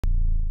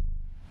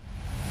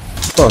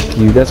Fuck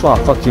you. That's why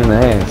I fucked you in the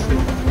ass.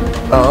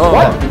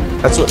 What?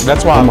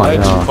 That's why I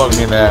let you fuck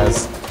me in the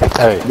ass.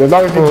 Hey, As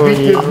long as you beat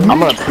this I'm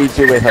meat. gonna beat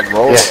you with a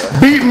roller. Yeah.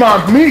 Beat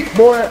my meat,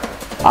 boy.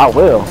 I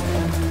will.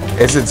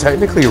 Is it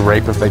technically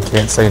rape if they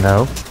can't say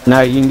no?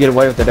 No, you can get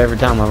away with it every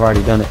time. I've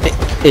already done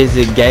it. Is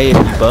it gay if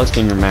you bust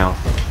in your mouth?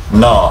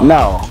 No.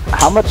 No.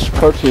 How much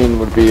protein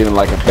would be in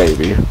like a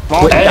baby?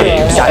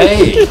 Hey,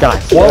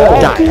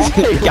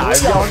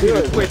 Guys, y'all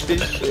need to quit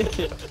this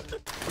shit.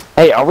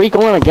 Hey, are we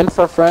going against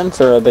our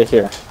friends or are they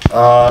here? no,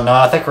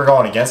 I think we're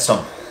going against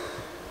them.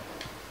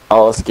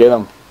 Oh, let's get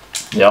them.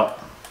 Yep.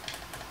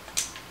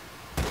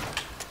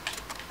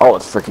 Oh,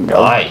 let's freaking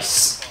go.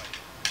 Nice.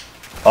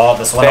 Oh,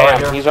 this one right Damn,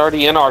 here. he's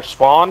already in our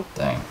spawn?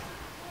 Dang.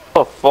 What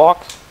the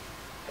fuck?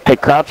 Hey,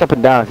 crouch up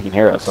and down if you can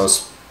hear us.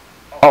 Those.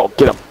 Oh,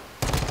 get him.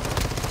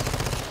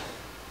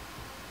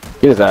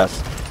 Get his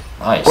ass.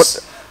 Nice.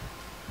 What?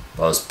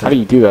 Those. How do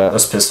you do that?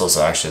 Those pistols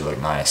actually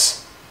look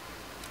nice.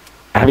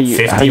 How do you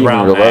 50 even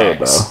round reload,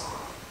 mags.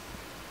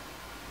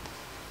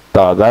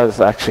 though? That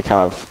is actually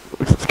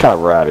it's kind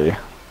of ratty.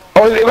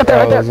 Oh, right there,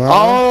 right there.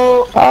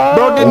 Oh,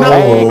 Don't get no.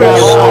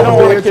 I don't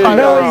want to kill you.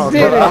 No, he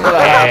did I'm gonna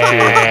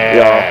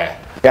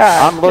have to.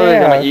 I'm literally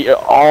gonna eat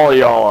all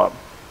y'all up.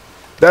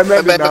 That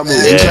man did not move.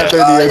 He sat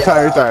there the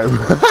entire time.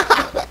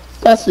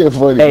 That shit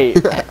funny.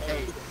 Hey.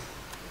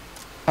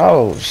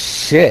 Oh,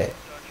 shit.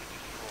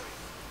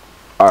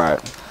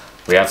 Alright.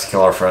 We have to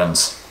kill our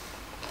friends.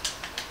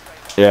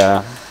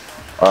 Yeah.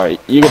 Alright,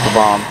 you get the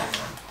bomb.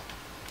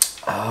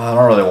 I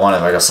don't really want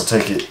it. I guess I'll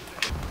take it.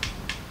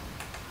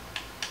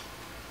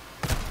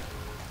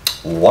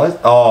 What?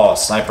 Oh,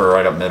 sniper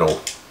right up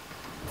middle.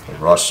 They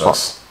rushed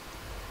us.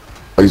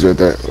 Oh, he's right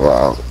there.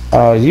 Wow.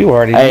 Oh, you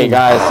already Hey knew.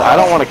 guys, I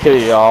don't want to kill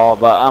y'all,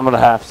 but I'm gonna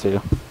have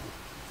to.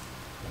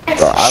 Bro,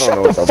 I don't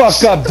know what the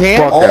Fuck up, Dan.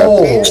 fuck that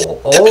is.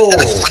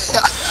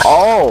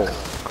 Oh.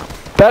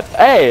 That.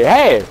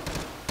 Hey.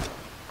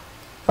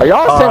 Are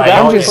y'all the same Alright,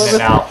 guy? y'all getting it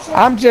now.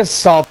 I'm just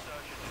salty.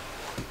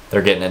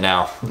 They're getting it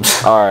now.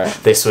 Alright.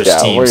 They switched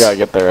Yeah, we teams. gotta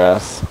get their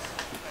ass.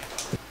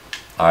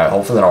 Alright,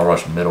 hopefully they don't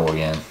rush middle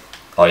again.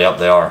 Oh, yep,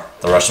 they are.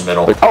 They're rushing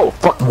middle. Oh,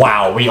 fuck.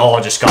 Wow, we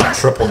all just got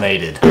triple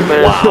naded.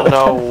 Wow.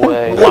 No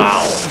way.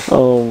 Wow.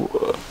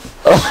 Oh.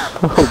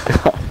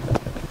 God.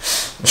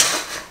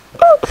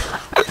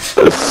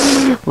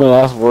 My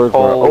last words were,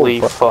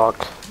 Holy oh, fuck.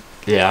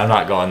 fuck. Yeah, I'm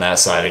not going that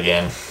side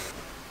again.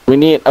 We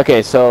need,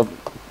 okay, so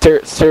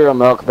Cereal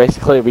Milk,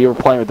 basically we were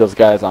playing with those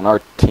guys on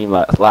our team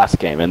last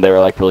game and they were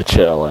like really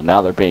chill and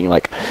now they're being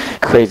like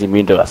crazy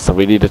mean to us, so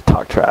we need to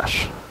talk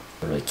trash.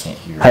 I really can't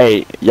hear.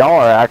 Hey,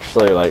 y'all are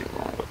actually like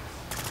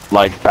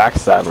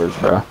backstabbers,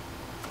 bro.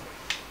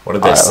 What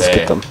did they Alright, let's say?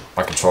 get them.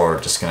 My controller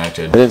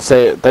disconnected. They didn't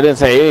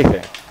say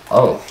anything.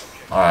 Oh,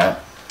 alright.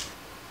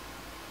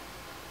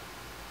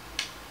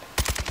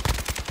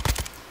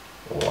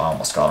 Oh, I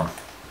almost got him.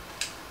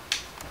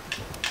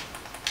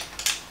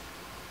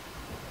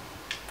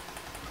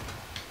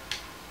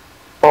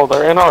 Oh,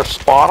 they're in our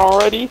spawn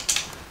already?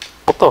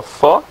 What the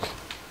fuck?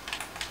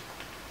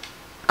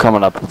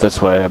 Coming up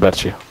this way, I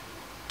bet you.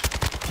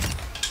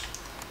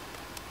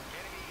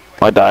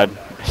 I died.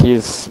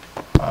 He's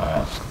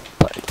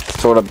like,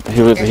 sort of,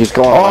 he's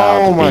going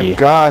around Oh to my B.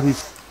 god,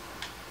 he's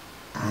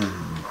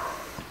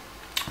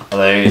Are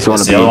they, He's is going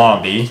to the B. other one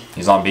on B?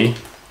 He's on B?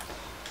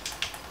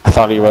 I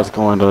thought he was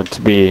going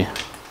to B. Okay,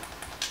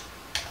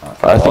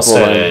 I I'll think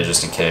stay we'll A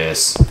just in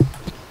case.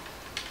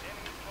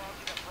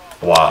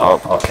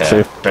 Wow, okay.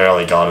 see.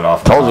 Barely got it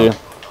off. Told you.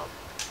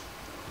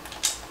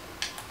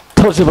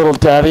 Told you, little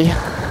daddy.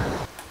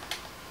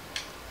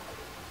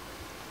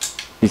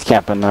 He's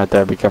camping right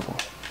there, be careful.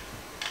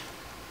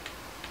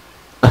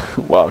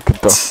 Wow, good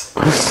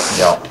throw.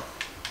 Yep.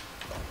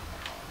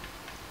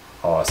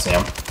 Oh, I see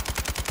him.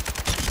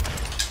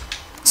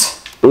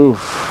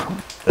 Oof.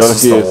 This Notice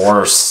is he the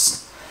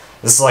worst.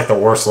 This is like the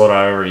worst load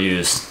I've ever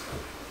used.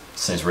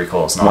 Since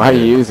recoil, it's not Why are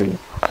good. you using it?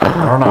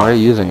 I don't know. Why are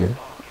you using it?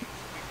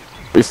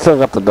 We still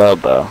got the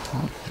dub, though.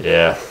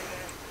 Yeah.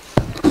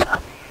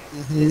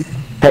 Hey,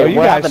 Oh, you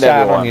what got happened,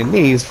 shot everyone? on your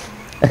knees.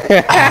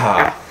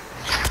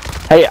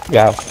 Hey,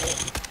 Yeah.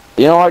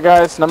 you know what,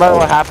 guys? No matter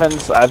what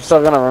happens, I'm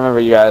still gonna remember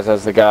you guys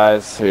as the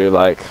guys who,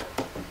 like,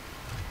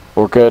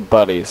 were good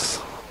buddies.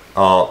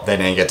 Oh, they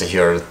didn't get to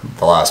hear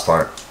the last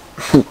part.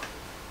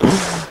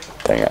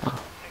 Dang it.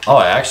 Oh,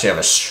 I actually have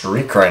a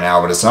streak right now,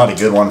 but it's not a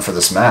good one for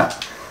this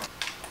map.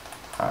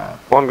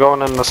 One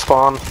going in the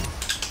spawn.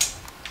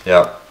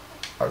 Yep.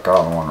 I've got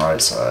on the one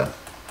right side.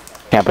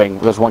 Camping.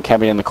 There's one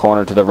camping in the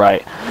corner to the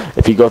right.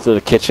 If you go through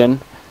the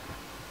kitchen,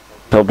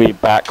 he'll be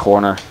back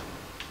corner.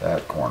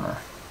 That corner.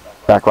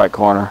 Back right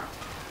corner.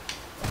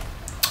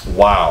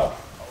 Wow.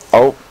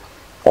 Oh.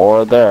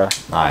 Or there.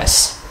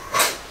 Nice.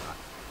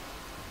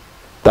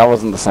 That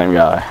wasn't the same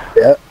guy.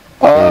 Yep.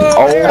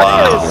 Oh,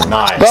 Wow.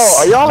 Nice. Bro,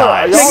 are y'all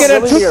nice. Let me get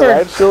a really your twofer.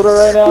 right shoulder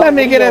right now? Let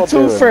me What get are a y'all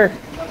doing? twofer.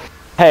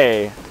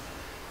 Hey.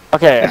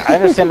 Okay, I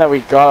understand that we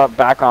got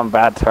back on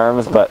bad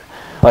terms, but,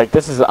 like,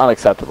 this is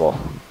unacceptable.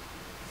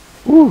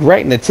 Ooh, right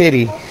in the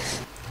titty.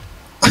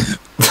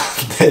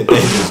 They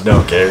just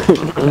don't care.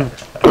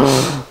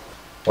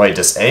 Wait,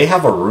 does A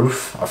have a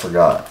roof? I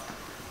forgot.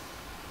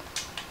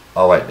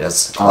 Oh wait,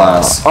 that's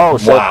glass. Oh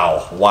shit.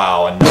 Wow,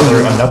 wow,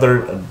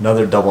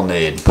 another double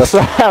nade. That's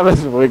what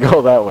happens when we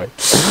go that way.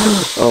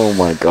 Oh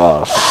my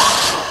gosh.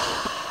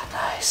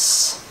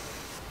 Nice.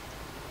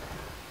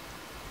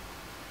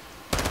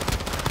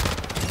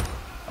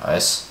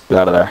 Nice. Get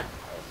out of there.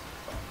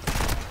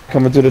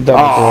 Coming through the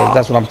double door.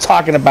 That's what I'm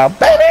talking about,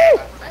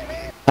 baby.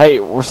 Hey,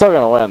 we're still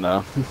gonna win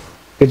though.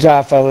 Good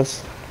job,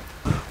 fellas.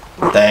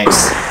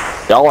 Thanks.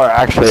 Y'all are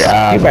actually You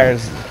better,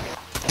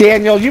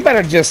 Daniel. You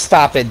better just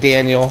stop it,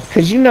 Daniel,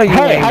 because you know you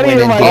Hey, ain't how do you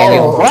winning, know my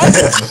Daniel. name? What?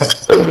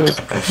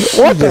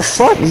 What the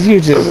fuck? You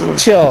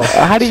just chill.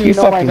 How do you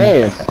know my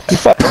name? You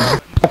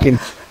fucking.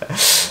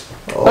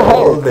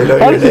 Oh, they know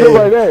How your did you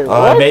know my name?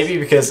 What? Maybe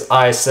because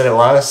I said it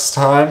last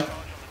time.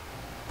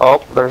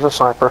 Oh, there's a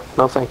sniper.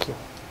 No, thank you.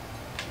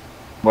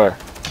 Where?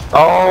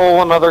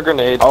 Oh, another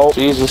grenade. Oh.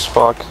 Jesus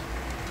fuck.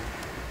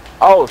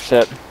 Oh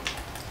shit.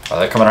 Oh,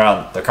 they're coming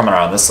around. They're coming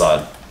around this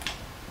side.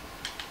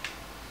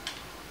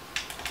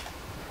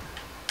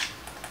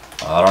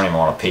 I don't even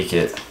want to peek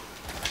it.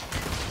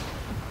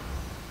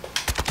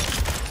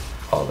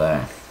 Oh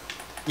dang.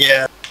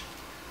 Yeah.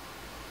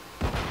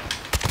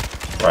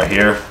 Right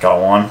here,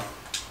 got one.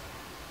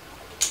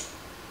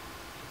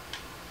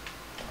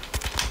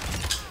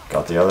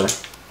 Got the other.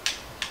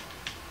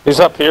 He's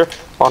up here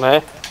on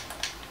A.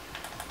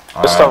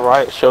 Just the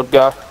right shield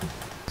guy.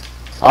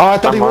 Oh, I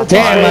thought he was.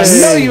 Damn,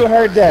 I know you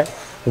heard that.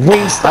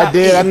 Wingstop. I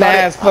did.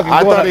 I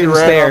thought he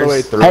ran all the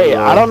way through. Hey,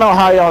 I don't know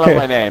how y'all know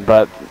my name,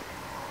 but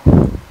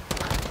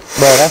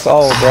Bro, that's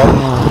old, bro.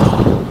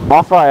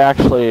 Mothra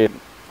actually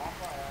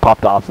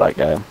popped off that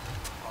guy.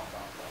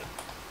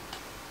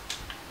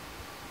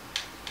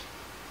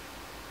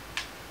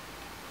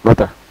 Right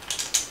there.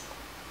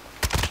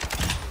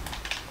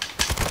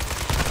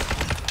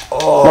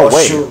 Oh No,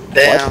 wait. shoot!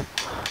 Damn.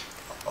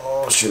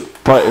 Oh shoot!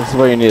 But this is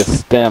where you need a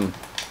stem.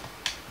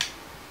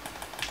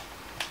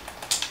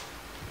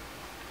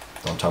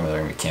 Don't tell me they're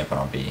gonna be camping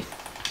on B.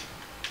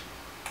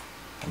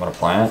 I'm gonna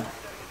plant.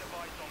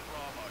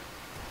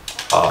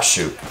 Oh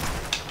shoot!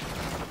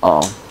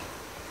 Oh.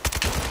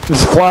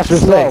 Just flash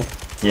this thing.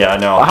 Yeah, I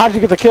know. How'd you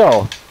get the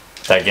kill?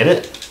 Did I get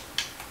it?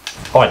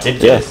 Oh, I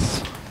did get it.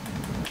 Yes.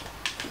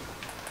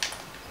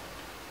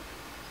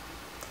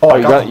 Oh, I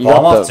you got got the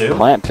bomb off the too.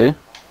 plant too.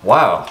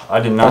 Wow, I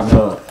did not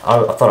know.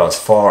 I thought I was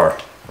far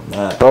from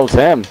that. That was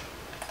him.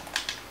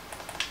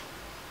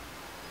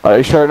 Are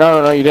you sure?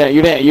 No, you didn't.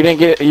 You didn't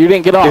get off. You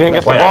didn't get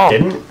the Wait, I ball.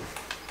 didn't.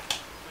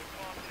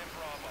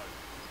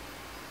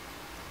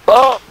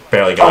 Oh,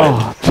 Barely got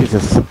it. Oh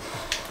Jesus!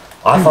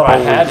 I thought I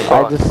had it.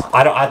 I just-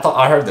 I thought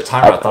I heard the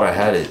timer. I thought I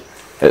had it.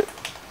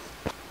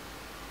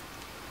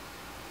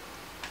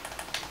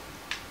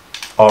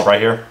 Oh,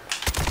 right here.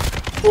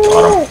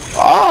 Got him.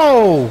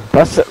 Oh,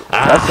 That's it.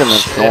 That's him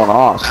that's going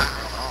off.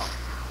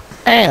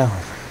 damn.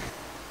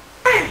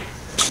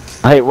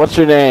 Hey, what's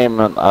your name,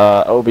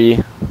 Obi?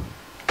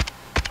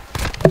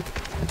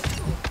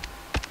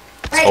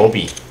 It's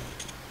Obi.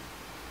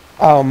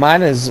 Oh,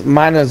 mine is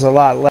a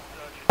lot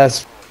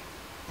less.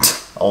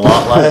 A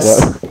lot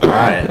less. All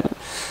right.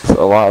 It's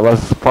a lot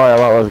less.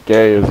 Probably a lot less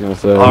gay. I was gonna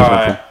say. All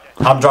right.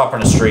 I'm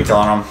dropping a streak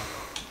on him.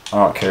 I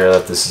don't care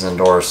that this is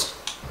indoors.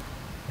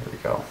 Here we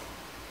go.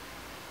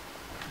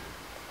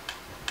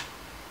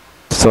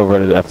 So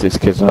ready to F these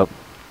kids up.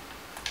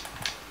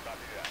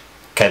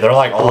 Okay, they're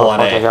like all on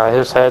fucking A. guy,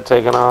 his head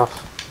taken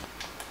off.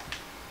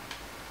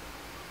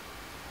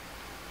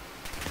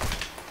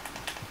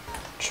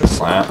 Should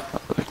plant.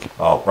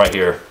 Oh, right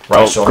here.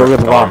 Right Oh, shoulder. go get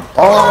the Got bomb. him.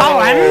 Oh,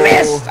 I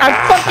missed. I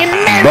fucking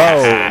missed.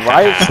 Bro,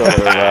 right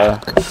shoulder.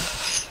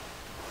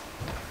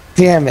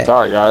 Damn it.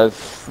 Sorry, guys.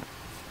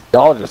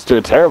 Y'all just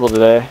doing terrible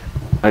today.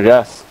 I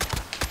guess.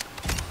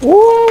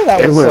 Woo,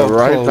 that It was went so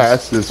right close.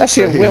 past his That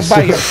shit went face.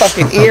 by your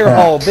fucking ear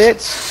hole,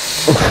 bitch.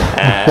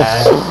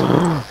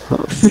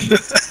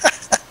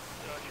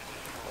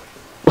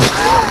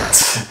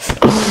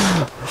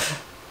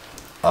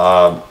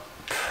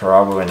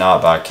 Probably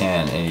not, but I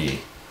can any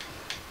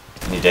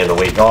day of the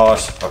week.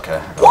 Gosh. Okay.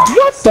 I got him.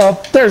 What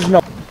the? There's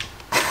no.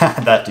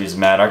 That dude's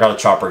mad. I got a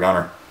chopper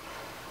gunner.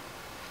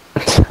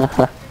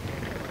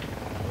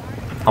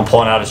 I'm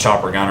pulling out a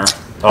chopper gunner.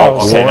 Oh,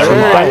 Oh, okay, never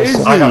mind.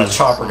 crazy. I got a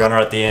chopper gunner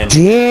at the end.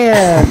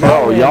 Damn.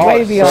 Bro, man, y'all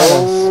way are beyond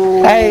so-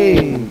 us.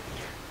 Hey.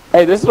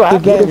 Hey, this is what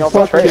happens when y'all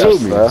fuck betray killed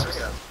us, me? bro.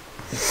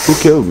 Who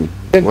killed me?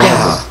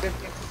 Wow.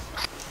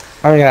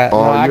 I got.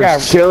 Oh, no, I you're got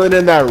chilling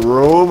in that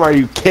room? Are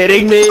you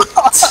kidding me?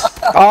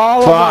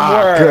 all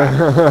of them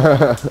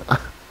were.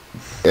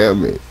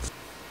 Damn it.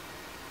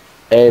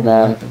 Hey,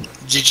 man.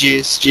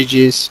 GG's.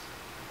 GG's.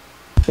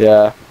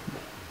 Yeah.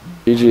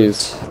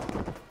 GG's.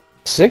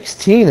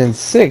 16 and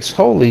 6.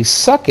 Holy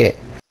suck it.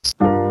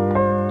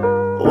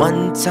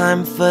 One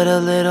time for the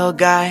little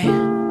guy,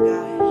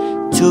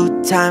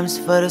 two times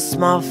for the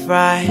small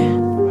fry.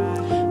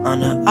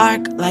 On an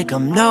arc like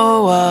I'm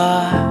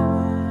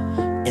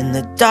Noah, in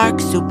the dark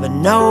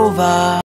supernova.